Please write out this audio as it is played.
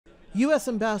U.S.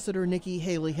 Ambassador Nikki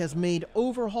Haley has made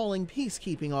overhauling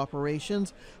peacekeeping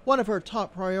operations one of her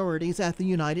top priorities at the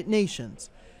United Nations.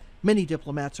 Many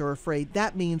diplomats are afraid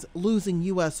that means losing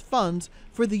U.S. funds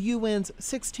for the UN's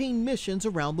 16 missions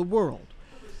around the world.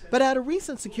 But at a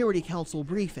recent Security Council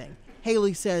briefing,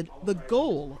 Haley said the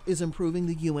goal is improving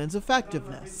the UN's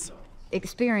effectiveness.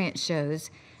 Experience shows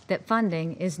that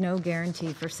funding is no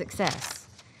guarantee for success.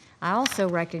 I also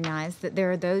recognize that there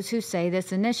are those who say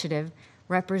this initiative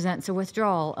represents a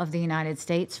withdrawal of the United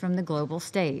States from the global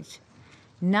stage.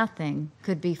 Nothing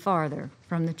could be farther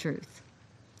from the truth.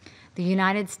 The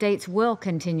United States will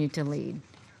continue to lead,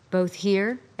 both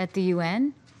here at the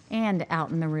UN and out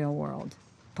in the real world.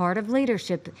 Part of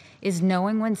leadership is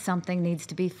knowing when something needs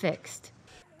to be fixed.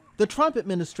 The Trump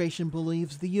administration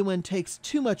believes the UN takes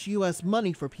too much U.S.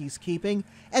 money for peacekeeping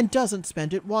and doesn't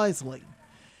spend it wisely.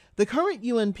 The current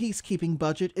UN peacekeeping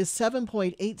budget is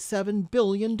 $7.87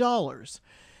 billion.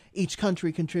 Each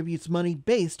country contributes money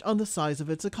based on the size of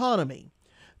its economy.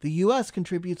 The U.S.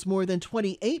 contributes more than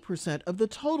 28% of the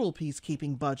total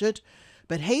peacekeeping budget,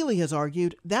 but Haley has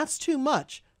argued that's too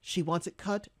much. She wants it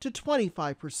cut to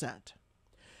 25%.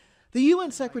 The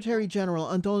UN Secretary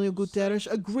General Antonio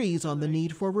Guterres agrees on the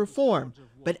need for reform,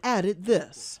 but added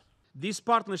this. These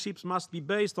partnerships must be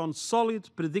based on solid,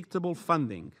 predictable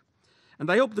funding.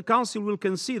 And I hope the Council will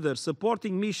consider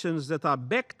supporting missions that are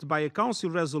backed by a Council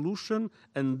resolution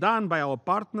and done by our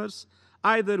partners,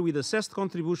 either with assessed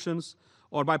contributions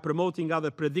or by promoting other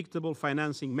predictable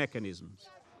financing mechanisms.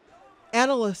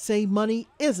 Analysts say money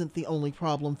isn't the only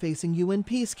problem facing UN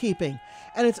peacekeeping,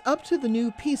 and it's up to the new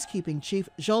peacekeeping chief,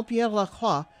 Jean-Pierre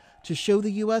Lacroix, to show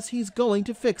the U.S. he's going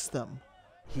to fix them.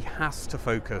 He has to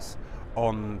focus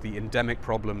on the endemic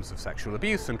problems of sexual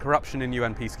abuse and corruption in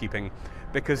UN peacekeeping,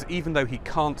 because even though he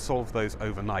can't solve those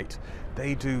overnight,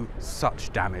 they do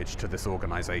such damage to this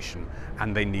organization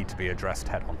and they need to be addressed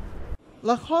head-on.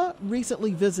 Lacroix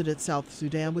recently visited South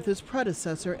Sudan with his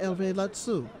predecessor, Hervé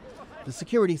Latsou. The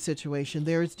security situation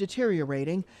there is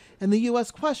deteriorating, and the U.S.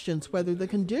 questions whether the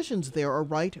conditions there are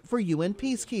right for UN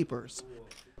peacekeepers.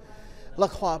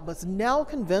 Lacroix must now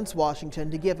convince Washington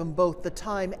to give him both the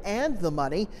time and the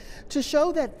money to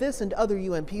show that this and other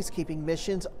UN peacekeeping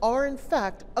missions are in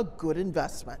fact a good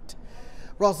investment.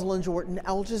 Rosiland Jordan,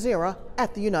 Al Jazeera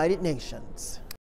at the United Nations.